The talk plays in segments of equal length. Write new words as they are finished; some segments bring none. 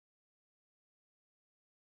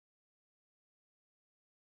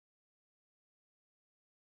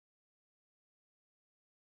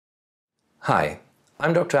Hi,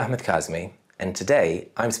 I'm Dr. Ahmed Kazmi, and today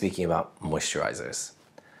I'm speaking about moisturisers.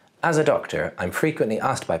 As a doctor, I'm frequently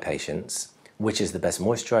asked by patients which is the best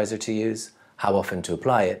moisturiser to use, how often to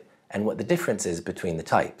apply it, and what the difference is between the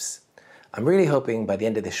types. I'm really hoping by the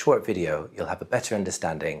end of this short video you'll have a better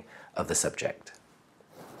understanding of the subject.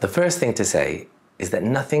 The first thing to say is that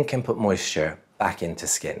nothing can put moisture back into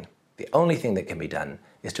skin. The only thing that can be done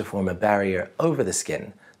is to form a barrier over the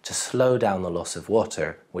skin to slow down the loss of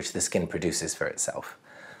water which the skin produces for itself.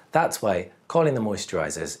 That's why calling them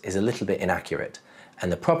moisturisers is a little bit inaccurate,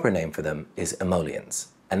 and the proper name for them is emollients,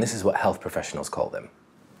 and this is what health professionals call them.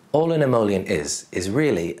 All an emollient is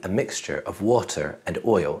really a mixture of water and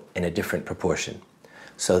oil in a different proportion.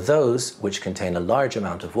 So those which contain a large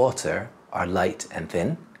amount of water are light and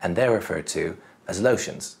thin, and they're referred to as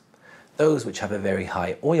lotions. Those which have a very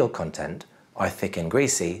high oil content are thick and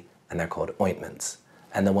greasy, and they're called ointments.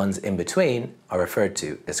 And the ones in between are referred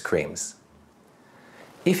to as creams.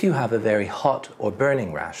 If you have a very hot or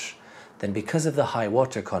burning rash, then because of the high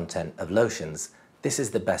water content of lotions, this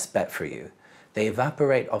is the best bet for you. They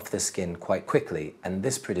evaporate off the skin quite quickly, and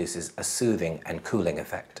this produces a soothing and cooling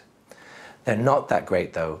effect. They're not that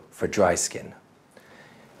great though for dry skin.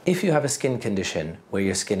 If you have a skin condition where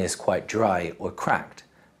your skin is quite dry or cracked,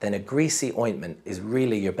 then a greasy ointment is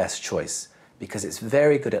really your best choice because it's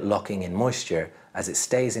very good at locking in moisture as it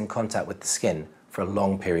stays in contact with the skin for a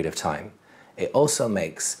long period of time. It also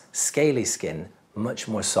makes scaly skin much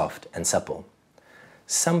more soft and supple.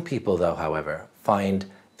 Some people though, however, find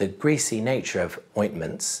the greasy nature of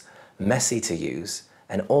ointments messy to use,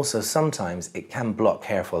 and also sometimes it can block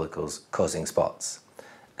hair follicles, causing spots.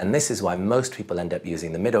 And this is why most people end up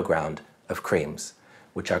using the middle ground of creams,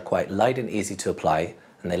 which are quite light and easy to apply,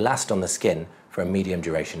 and they last on the skin for a medium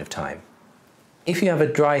duration of time. If you have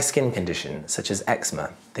a dry skin condition, such as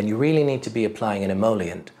eczema, then you really need to be applying an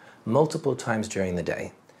emollient multiple times during the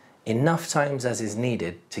day, enough times as is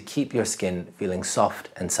needed to keep your skin feeling soft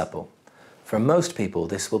and supple. For most people,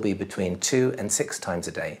 this will be between 2 and 6 times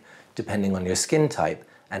a day, depending on your skin type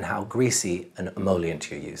and how greasy an emollient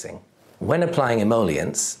you're using. When applying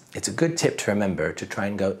emollients, it's a good tip to remember to try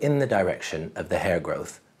and go in the direction of the hair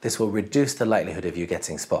growth. This will reduce the likelihood of you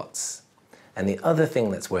getting spots. And the other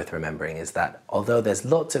thing that's worth remembering is that although there's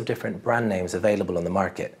lots of different brand names available on the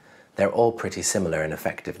market, they're all pretty similar in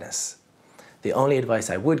effectiveness. The only advice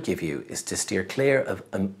I would give you is to steer clear of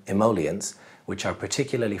emollients which are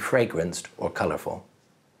particularly fragranced or colourful.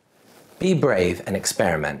 Be brave and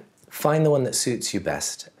experiment. Find the one that suits you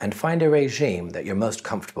best and find a regime that you're most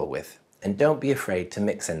comfortable with. And don't be afraid to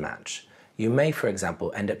mix and match. You may, for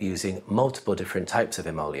example, end up using multiple different types of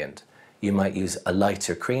emollient. You might use a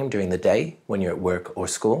lighter cream during the day when you're at work or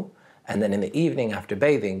school, and then in the evening after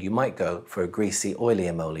bathing, you might go for a greasy, oily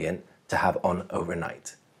emollient to have on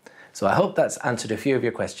overnight. So I hope that's answered a few of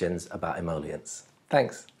your questions about emollients.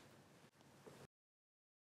 Thanks.